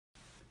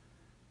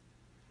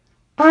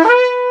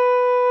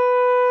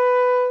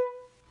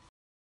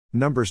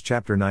Numbers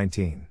chapter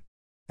 19.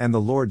 And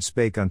the Lord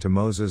spake unto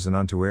Moses and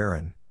unto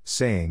Aaron,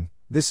 saying,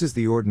 This is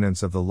the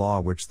ordinance of the law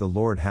which the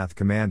Lord hath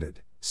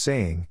commanded,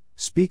 saying,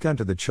 Speak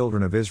unto the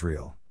children of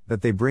Israel,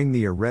 that they bring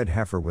thee a red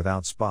heifer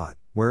without spot,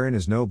 wherein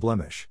is no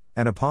blemish,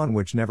 and upon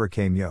which never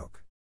came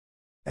yoke.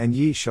 And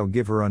ye shall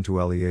give her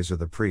unto Eleazar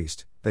the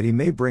priest, that he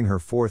may bring her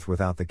forth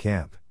without the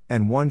camp,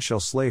 and one shall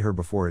slay her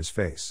before his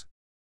face.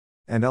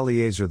 And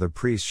Eleazar the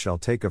priest shall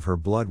take of her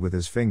blood with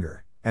his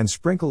finger, and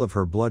sprinkle of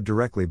her blood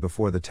directly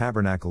before the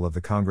tabernacle of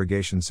the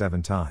congregation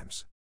 7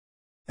 times.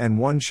 And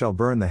one shall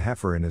burn the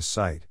heifer in his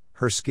sight,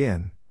 her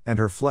skin, and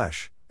her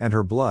flesh, and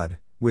her blood,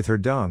 with her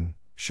dung,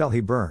 shall he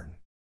burn.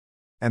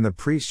 And the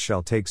priest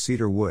shall take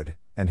cedar wood,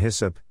 and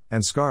hyssop,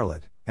 and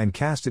scarlet, and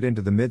cast it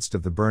into the midst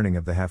of the burning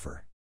of the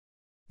heifer.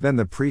 Then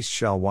the priest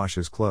shall wash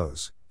his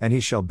clothes, and he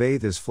shall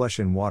bathe his flesh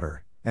in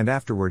water, and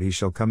afterward he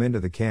shall come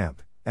into the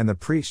camp, and the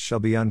priest shall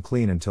be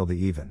unclean until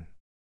the even.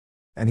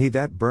 And he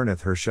that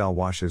burneth her shall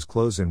wash his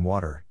clothes in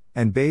water,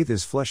 and bathe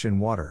his flesh in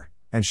water,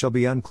 and shall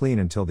be unclean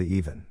until the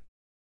even.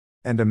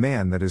 And a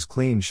man that is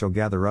clean shall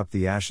gather up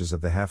the ashes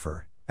of the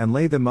heifer, and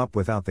lay them up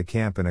without the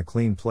camp in a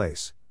clean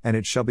place, and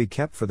it shall be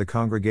kept for the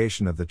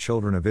congregation of the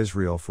children of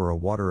Israel for a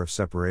water of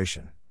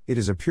separation. It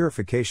is a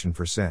purification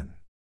for sin.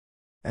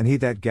 And he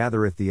that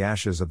gathereth the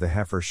ashes of the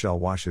heifer shall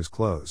wash his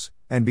clothes,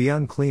 and be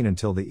unclean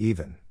until the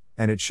even,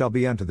 and it shall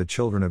be unto the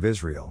children of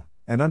Israel,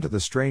 and unto the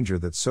stranger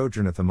that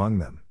sojourneth among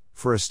them,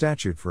 for a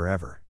statute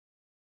forever.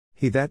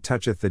 He that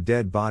toucheth the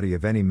dead body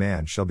of any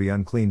man shall be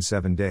unclean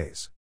 7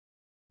 days.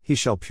 He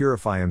shall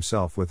purify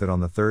himself with it on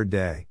the 3rd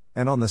day,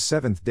 and on the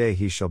 7th day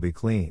he shall be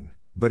clean,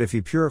 but if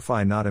he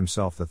purify not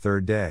himself the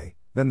 3rd day,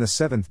 then the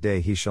 7th day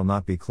he shall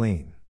not be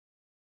clean.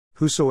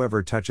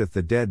 Whosoever toucheth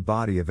the dead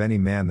body of any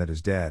man that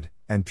is dead,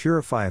 and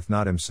purifieth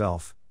not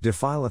himself,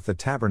 defileth the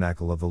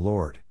tabernacle of the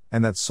Lord,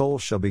 and that soul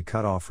shall be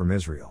cut off from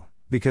Israel,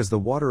 because the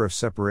water of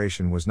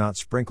separation was not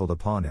sprinkled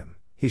upon him.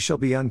 He shall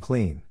be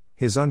unclean,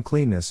 his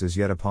uncleanness is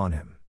yet upon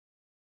him.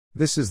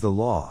 This is the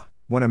law,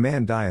 when a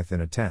man dieth in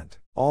a tent,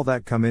 all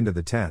that come into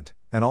the tent,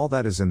 and all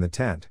that is in the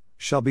tent,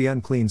 shall be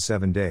unclean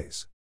 7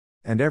 days.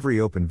 And every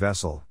open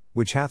vessel,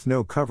 which hath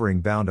no covering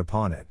bound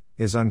upon it,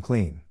 is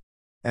unclean.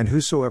 And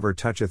whosoever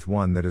toucheth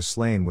one that is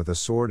slain with a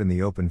sword in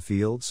the open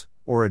fields,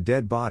 or a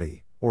dead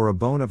body, or a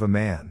bone of a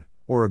man,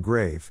 or a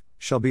grave,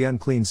 shall be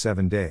unclean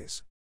 7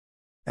 days.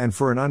 And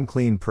for an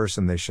unclean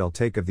person they shall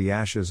take of the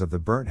ashes of the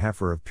burnt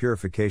heifer of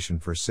purification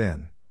for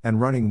sin, and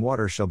running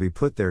water shall be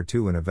put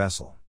thereto in a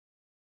vessel.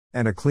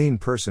 And a clean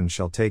person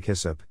shall take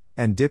hyssop,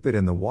 and dip it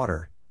in the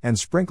water, and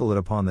sprinkle it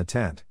upon the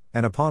tent,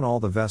 and upon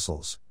all the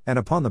vessels, and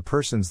upon the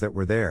persons that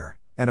were there,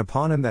 and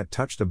upon him that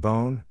touched a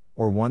bone,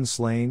 or one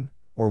slain,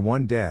 or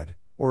one dead,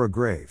 or a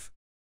grave.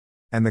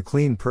 And the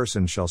clean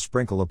person shall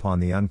sprinkle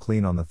upon the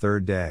unclean on the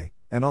 3rd day,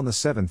 and on the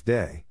 7th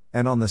day,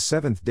 and on the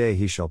 7th day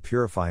he shall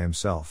purify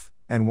himself,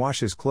 and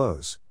wash his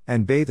clothes,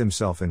 and bathe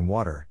himself in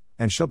water,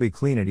 and shall be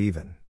clean at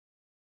even.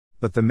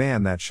 But the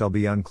man that shall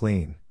be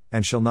unclean,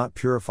 and shall not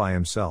purify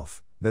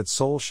himself, that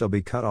soul shall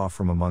be cut off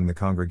from among the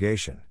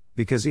congregation,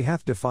 because he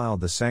hath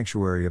defiled the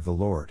sanctuary of the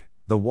Lord,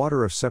 the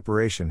water of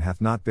separation hath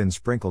not been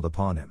sprinkled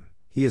upon him,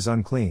 he is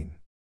unclean.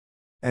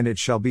 And it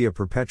shall be a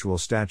perpetual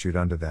statute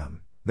unto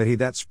them, that he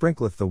that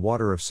sprinkleth the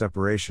water of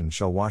separation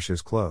shall wash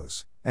his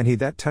clothes, and he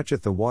that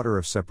toucheth the water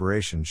of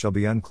separation shall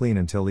be unclean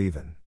until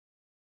even.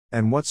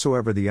 And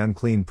whatsoever the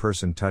unclean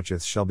person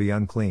toucheth shall be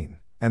unclean,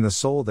 and the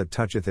soul that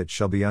toucheth it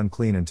shall be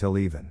unclean until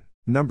even.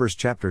 Numbers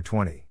chapter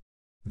 20.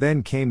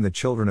 Then came the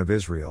children of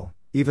Israel,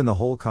 even the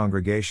whole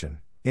congregation,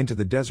 into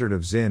the desert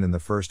of Zin in the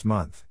 1st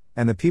month,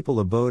 and the people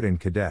abode in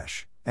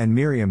Kadesh, and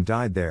Miriam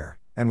died there,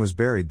 and was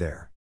buried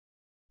there.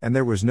 And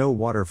there was no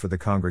water for the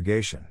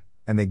congregation,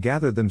 and they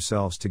gathered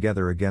themselves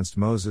together against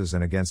Moses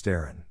and against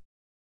Aaron.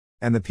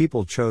 And the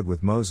people chode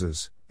with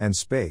Moses, and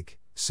spake,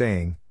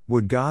 saying,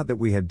 Would God that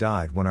we had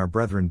died when our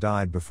brethren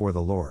died before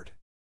the Lord.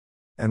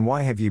 And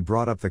why have ye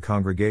brought up the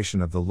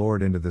congregation of the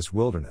Lord into this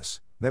wilderness,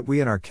 that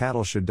we and our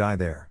cattle should die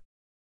there?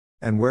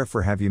 And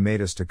wherefore have ye made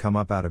us to come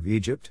up out of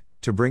Egypt,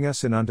 to bring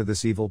us in unto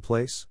this evil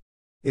place?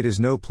 It is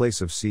no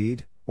place of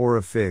seed, or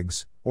of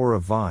figs, or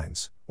of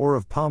vines, or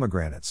of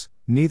pomegranates,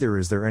 neither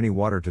is there any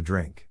water to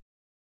drink.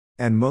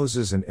 And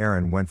Moses and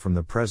Aaron went from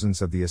the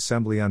presence of the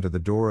assembly unto the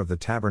door of the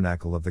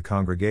tabernacle of the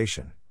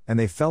congregation, and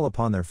they fell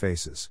upon their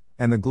faces,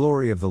 and the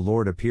glory of the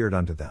Lord appeared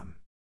unto them.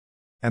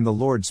 And the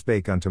Lord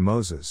spake unto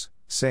Moses,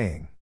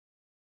 saying,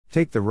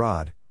 Take the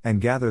rod,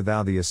 and gather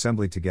thou the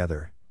assembly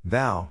together,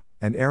 thou,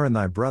 and Aaron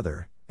thy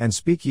brother, and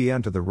speak ye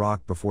unto the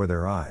rock before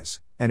their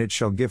eyes, and it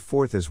shall give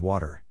forth his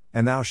water,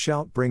 and thou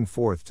shalt bring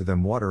forth to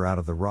them water out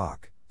of the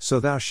rock, so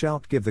thou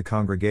shalt give the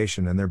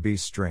congregation and their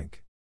beasts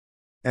drink.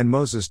 And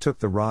Moses took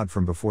the rod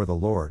from before the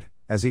Lord,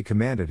 as he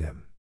commanded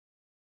him.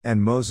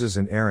 And Moses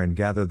and Aaron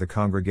gathered the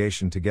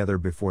congregation together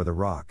before the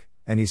rock,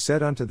 and he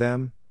said unto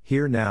them,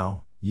 Hear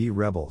now, ye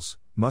rebels,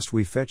 must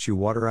we fetch you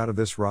water out of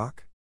this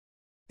rock?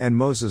 And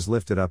Moses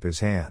lifted up his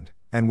hand,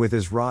 and with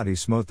his rod he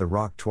smote the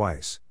rock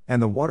twice, and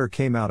the water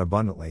came out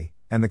abundantly,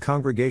 and the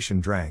congregation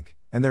drank,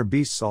 and their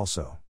beasts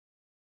also.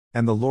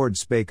 And the Lord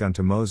spake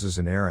unto Moses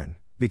and Aaron,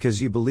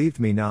 because ye believed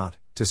me not,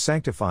 to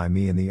sanctify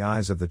me in the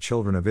eyes of the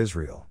children of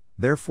Israel,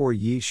 therefore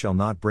ye shall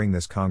not bring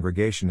this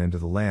congregation into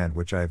the land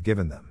which I have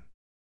given them.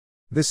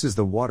 This is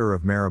the water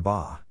of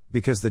Meribah,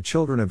 because the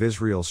children of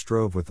Israel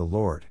strove with the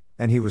Lord,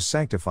 and he was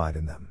sanctified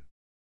in them.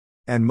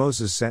 And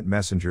Moses sent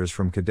messengers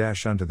from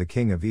Kadesh unto the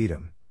king of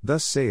Edom,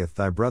 Thus saith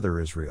thy brother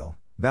Israel,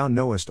 Thou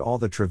knowest all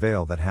the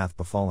travail that hath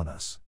befallen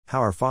us, how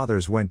our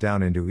fathers went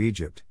down into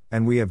Egypt,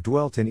 and we have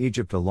dwelt in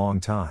Egypt a long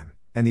time,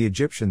 and the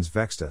Egyptians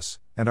vexed us,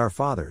 and our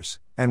fathers,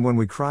 and when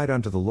we cried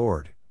unto the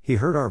Lord, he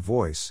heard our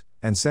voice,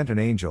 and sent an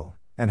angel,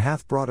 and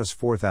hath brought us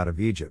forth out of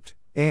Egypt,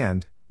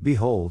 and,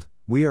 behold,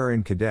 we are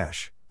in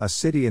Kadesh, a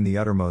city in the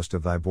uttermost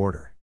of thy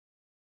border.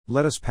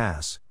 Let us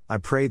pass, I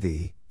pray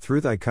thee,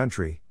 through thy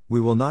country, we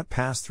will not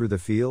pass through the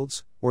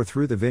fields, or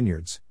through the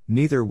vineyards,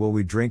 neither will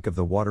we drink of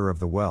the water of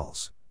the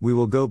wells, we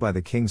will go by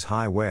the king's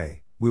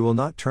highway, we will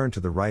not turn to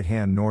the right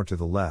hand nor to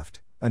the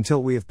left,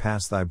 until we have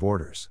passed thy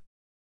borders.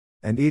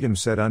 And Edom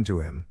said unto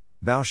him,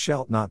 Thou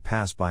shalt not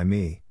pass by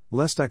me,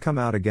 lest I come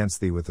out against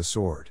thee with the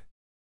sword.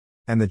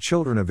 And the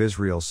children of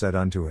Israel said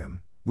unto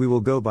him, We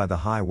will go by the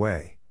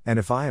highway, and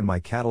if I and my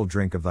cattle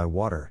drink of thy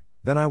water,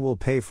 then I will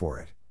pay for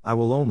it, I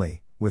will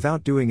only,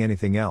 without doing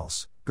anything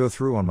else, go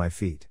through on my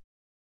feet.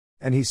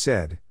 And he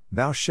said,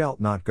 Thou shalt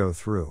not go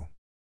through.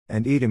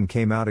 And Edom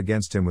came out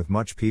against him with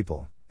much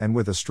people, and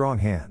with a strong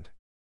hand.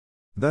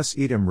 Thus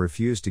Edom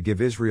refused to give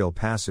Israel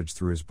passage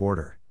through his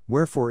border,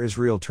 wherefore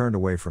Israel turned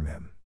away from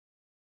him.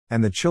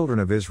 And the children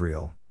of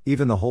Israel,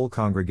 even the whole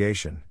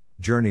congregation,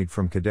 journeyed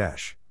from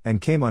Kadesh, and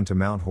came unto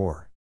Mount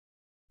Hor.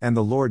 And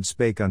the Lord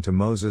spake unto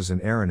Moses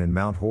and Aaron in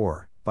Mount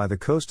Hor, by the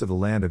coast of the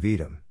land of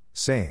Edom,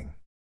 saying,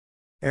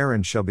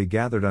 Aaron shall be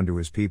gathered unto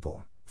his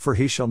people, for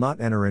he shall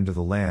not enter into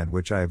the land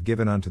which I have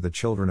given unto the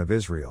children of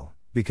Israel,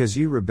 because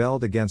ye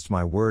rebelled against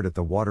my word at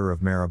the water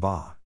of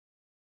Meribah.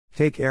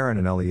 Take Aaron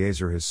and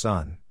Eleazar his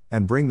son,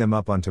 and bring them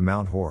up unto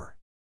Mount Hor.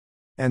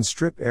 And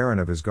strip Aaron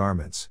of his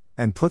garments,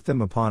 and put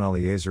them upon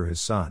Eleazar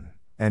his son,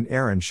 and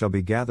Aaron shall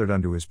be gathered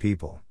unto his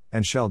people,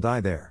 and shall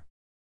die there.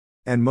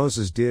 And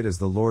Moses did as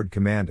the Lord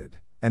commanded,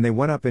 and they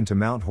went up into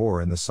Mount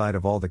Hor in the sight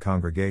of all the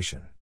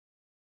congregation.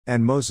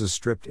 And Moses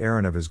stripped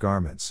Aaron of his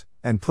garments,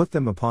 and put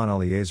them upon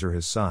Eleazar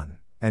his son,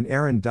 and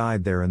Aaron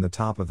died there in the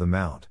top of the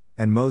mount,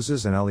 and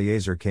Moses and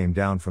Eleazar came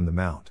down from the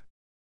mount.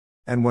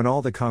 And when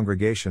all the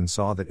congregation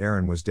saw that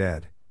Aaron was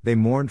dead, they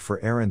mourned for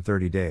Aaron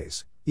 30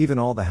 days, even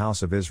all the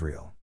house of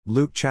Israel.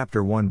 Luke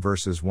chapter 1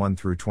 verses 1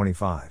 through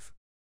 25.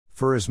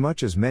 For as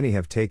much as many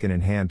have taken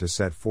in hand to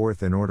set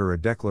forth in order a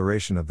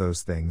declaration of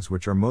those things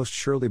which are most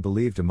surely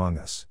believed among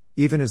us,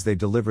 even as they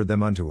delivered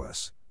them unto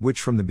us, which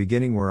from the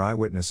beginning were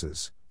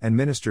eyewitnesses, and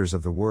ministers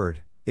of the word,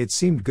 it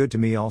seemed good to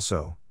me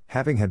also,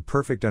 having had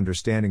perfect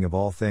understanding of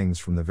all things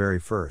from the very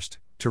first,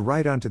 to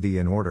write unto thee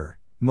in order,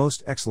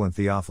 most excellent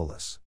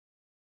Theophilus,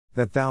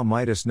 that thou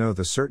mightest know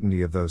the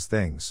certainty of those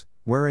things,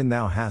 wherein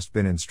thou hast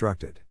been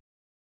instructed.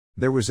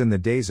 There was in the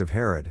days of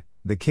Herod,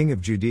 the king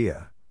of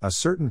Judea, a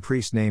certain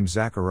priest named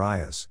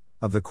Zacharias,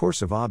 of the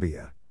course of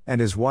Abiah, and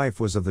his wife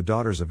was of the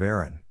daughters of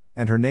Aaron,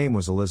 and her name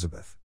was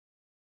Elizabeth.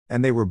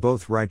 And they were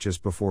both righteous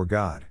before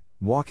God,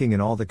 walking in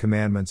all the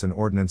commandments and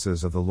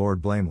ordinances of the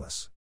Lord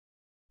blameless.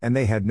 And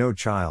they had no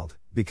child,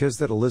 because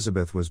that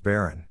Elizabeth was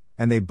barren,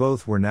 and they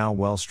both were now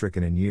well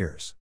stricken in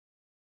years.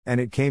 And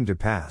it came to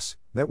pass,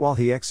 that while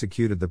he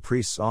executed the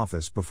priest's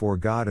office before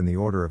God in the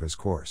order of his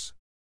course,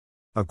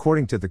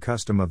 according to the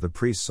custom of the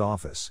priest's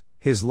office,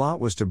 his lot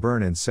was to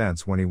burn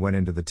incense when he went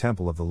into the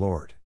temple of the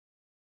Lord.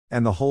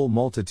 And the whole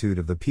multitude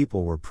of the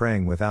people were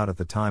praying without at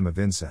the time of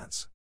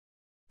incense.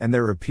 And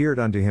there appeared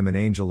unto him an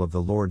angel of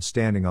the Lord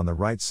standing on the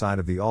right side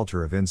of the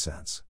altar of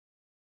incense.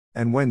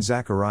 And when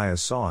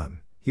Zacharias saw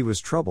him, he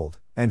was troubled,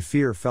 and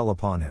fear fell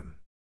upon him.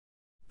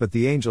 But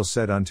the angel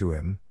said unto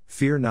him,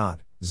 Fear not,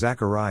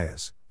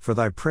 Zacharias, for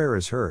thy prayer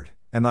is heard,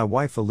 and thy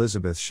wife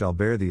Elizabeth shall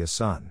bear thee a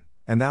son,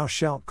 and thou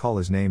shalt call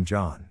his name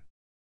John.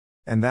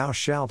 And thou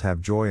shalt have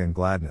joy and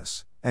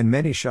gladness, and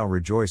many shall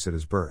rejoice at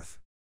his birth.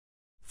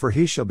 For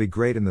he shall be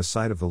great in the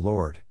sight of the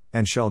Lord,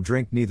 and shall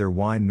drink neither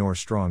wine nor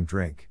strong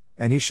drink,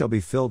 and he shall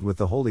be filled with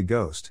the Holy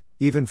Ghost,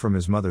 even from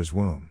his mother's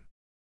womb.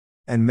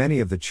 And many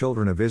of the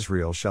children of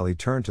Israel shall he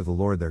turn to the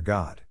Lord their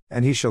God,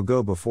 and he shall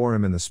go before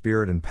him in the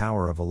spirit and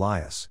power of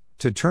Elias,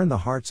 to turn the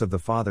hearts of the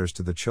fathers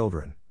to the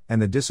children,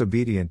 and the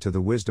disobedient to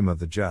the wisdom of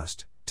the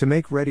just, to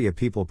make ready a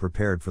people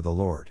prepared for the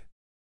Lord.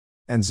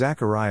 And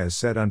Zacharias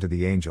said unto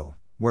the angel,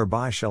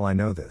 Whereby shall I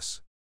know this?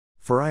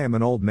 For I am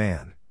an old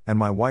man, and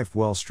my wife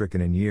well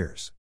stricken in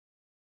years.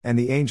 And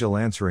the angel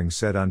answering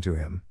said unto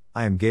him,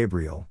 I am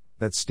Gabriel,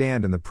 that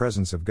stand in the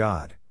presence of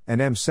God,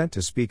 and am sent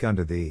to speak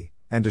unto thee,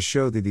 and to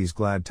show thee these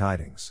glad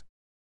tidings.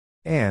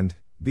 And,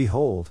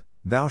 behold,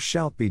 thou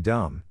shalt be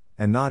dumb,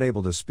 and not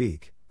able to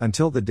speak,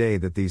 until the day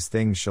that these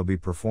things shall be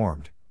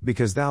performed,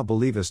 because thou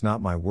believest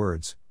not my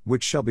words,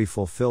 which shall be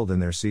fulfilled in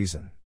their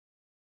season.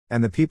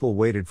 And the people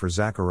waited for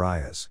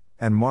Zacharias,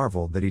 and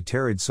marveled that he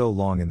tarried so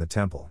long in the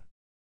temple.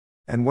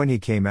 And when he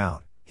came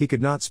out, he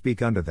could not speak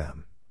unto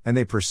them, and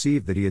they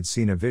perceived that he had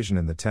seen a vision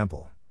in the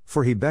temple,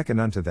 for he beckoned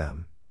unto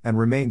them, and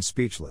remained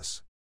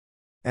speechless.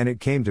 And it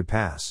came to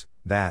pass,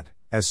 that,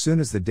 as soon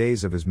as the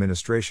days of his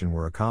ministration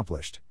were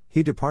accomplished,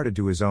 he departed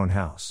to his own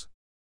house.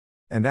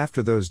 And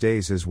after those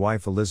days his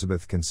wife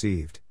Elizabeth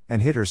conceived,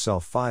 and hid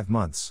herself 5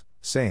 months,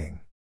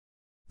 saying,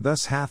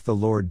 Thus hath the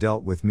Lord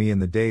dealt with me in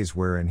the days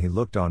wherein he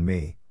looked on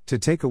me, to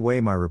take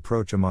away my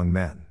reproach among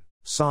men.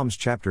 Psalms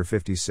chapter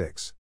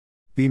 56.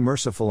 Be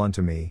merciful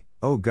unto me,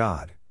 O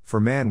God, for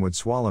man would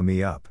swallow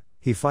me up,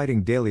 he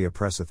fighting daily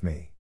oppresseth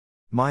me.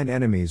 Mine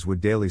enemies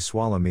would daily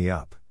swallow me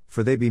up,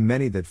 for they be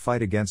many that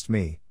fight against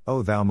me,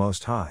 O thou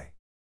most high.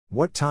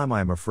 What time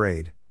I am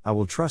afraid, I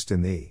will trust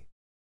in thee.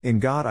 In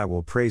God I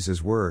will praise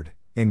his word,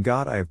 in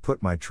God I have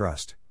put my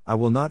trust, I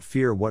will not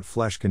fear what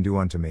flesh can do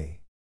unto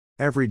me.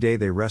 Every day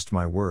they wrest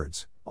my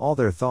words, all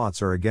their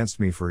thoughts are against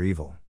me for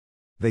evil.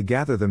 They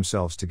gather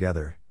themselves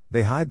together,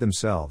 they hide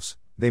themselves,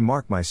 they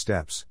mark my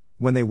steps,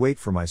 when they wait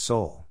for my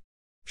soul.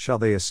 Shall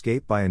they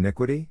escape by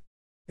iniquity?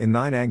 In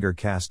thine anger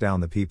cast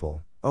down the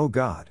people, O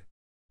God.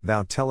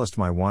 Thou tellest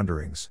my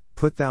wanderings,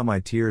 put thou my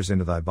tears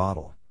into thy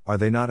bottle, are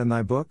they not in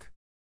thy book?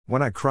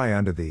 When I cry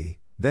unto thee,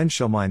 then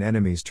shall mine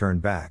enemies turn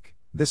back,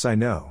 this I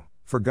know,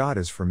 for God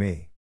is for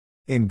me.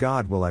 In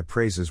God will I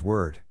praise his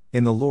word,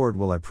 in the Lord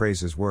will I praise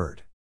his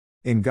word.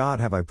 In God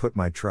have I put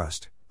my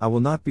trust, I will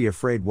not be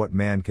afraid what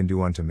man can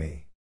do unto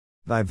me.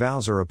 Thy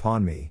vows are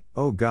upon me,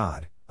 O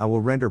God, I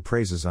will render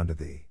praises unto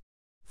thee.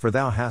 For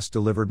thou hast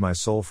delivered my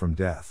soul from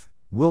death,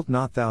 wilt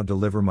not thou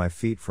deliver my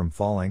feet from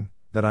falling,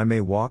 that I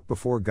may walk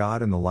before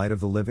God in the light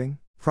of the living?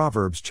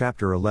 Proverbs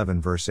chapter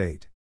 11 verse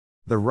 8.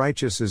 The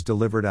righteous is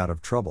delivered out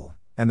of trouble,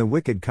 and the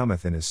wicked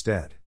cometh in his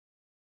stead.